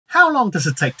How long does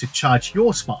it take to charge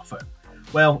your smartphone?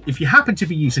 Well, if you happen to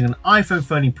be using an iPhone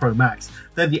 13 Pro Max,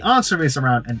 then the answer is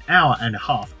around an hour and a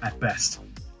half at best.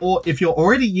 Or if you're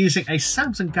already using a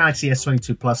Samsung Galaxy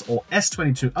S22 Plus or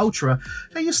S22 Ultra,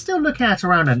 then you're still looking at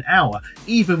around an hour,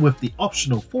 even with the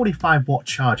optional 45-watt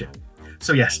charger.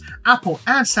 So yes, Apple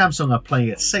and Samsung are playing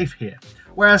it safe here,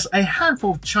 whereas a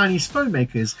handful of Chinese phone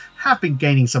makers have been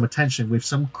gaining some attention with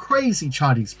some crazy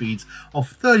charging speeds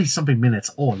of 30-something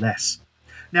minutes or less.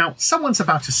 Now, someone's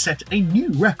about to set a new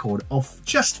record of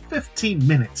just 15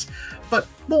 minutes, but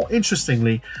more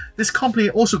interestingly, this company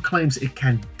also claims it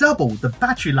can double the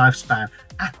battery lifespan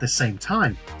at the same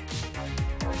time.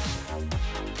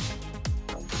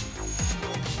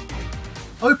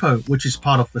 OPPO, which is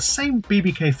part of the same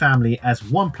BBK family as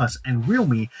OnePlus and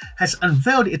Realme, has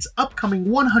unveiled its upcoming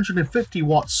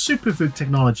 150-watt SUPERVOOC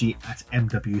technology at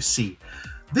MWC.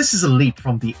 This is a leap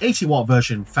from the 80-watt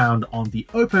version found on the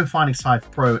OPPO Find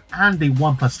X5 Pro and the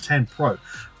OnePlus 10 Pro,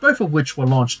 both of which were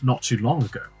launched not too long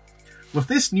ago. With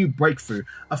this new breakthrough,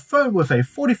 a phone with a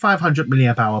 4500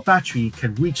 mAh battery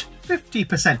can reach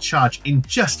 50% charge in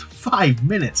just 5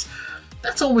 minutes.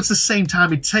 That's almost the same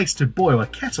time it takes to boil a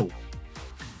kettle.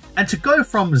 And to go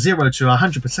from 0 to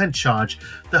 100% charge,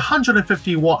 the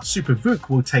 150-watt SUPERVOOC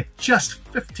will take just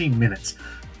 15 minutes.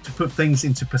 To put things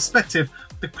into perspective,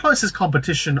 the closest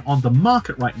competition on the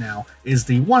market right now is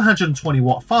the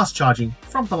 120-watt fast charging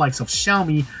from the likes of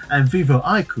Xiaomi and Vivo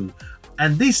iQOO,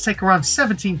 and these take around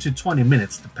 17 to 20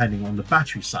 minutes depending on the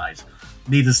battery size.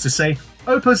 Needless to say,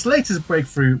 OPPO's latest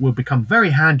breakthrough will become very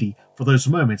handy for those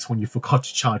moments when you forgot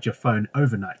to charge your phone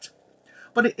overnight.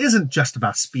 But it isn't just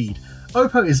about speed.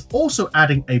 OPPO is also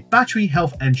adding a battery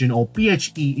health engine, or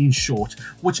BHE in short,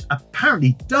 which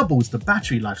apparently doubles the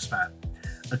battery lifespan.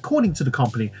 According to the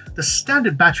company, the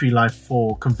standard battery life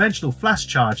for conventional flash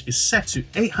charge is set to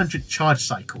 800 charge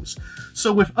cycles.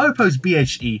 So with OPPO's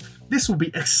BHE, this will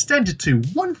be extended to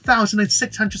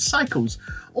 1,600 cycles,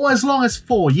 or as long as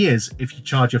 4 years if you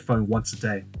charge your phone once a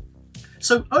day.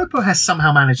 So OPPO has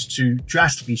somehow managed to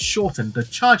drastically shorten the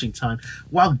charging time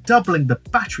while doubling the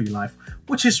battery life,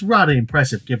 which is rather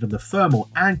impressive given the thermal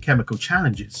and chemical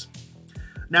challenges.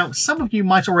 Now, some of you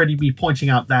might already be pointing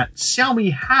out that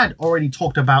Xiaomi had already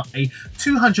talked about a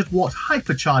 200-watt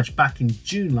hypercharge back in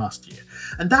June last year,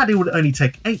 and that it would only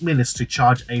take 8 minutes to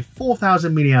charge a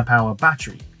 4000 mAh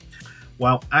battery.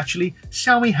 Well, actually,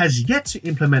 Xiaomi has yet to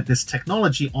implement this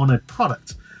technology on a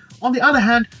product. On the other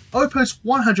hand, OPPO's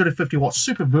 150-watt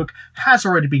SUPERVOOC has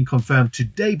already been confirmed to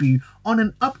debut on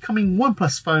an upcoming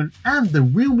OnePlus phone and the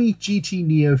Realme GT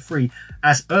Neo 3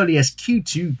 as early as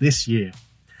Q2 this year.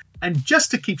 And just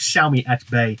to keep Xiaomi at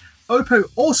bay, OPPO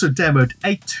also demoed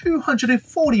a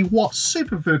 240-watt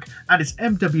SUPERVOOC at its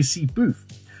MWC booth.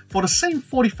 For the same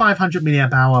 4500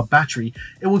 mAh battery,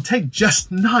 it will take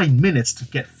just 9 minutes to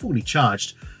get fully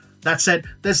charged. That said,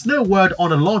 there's no word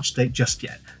on a launch date just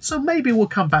yet, so maybe we'll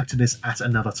come back to this at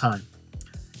another time.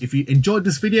 If you enjoyed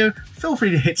this video, feel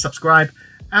free to hit subscribe,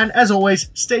 and as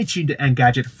always, stay tuned to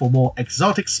Engadget for more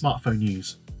exotic smartphone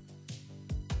news.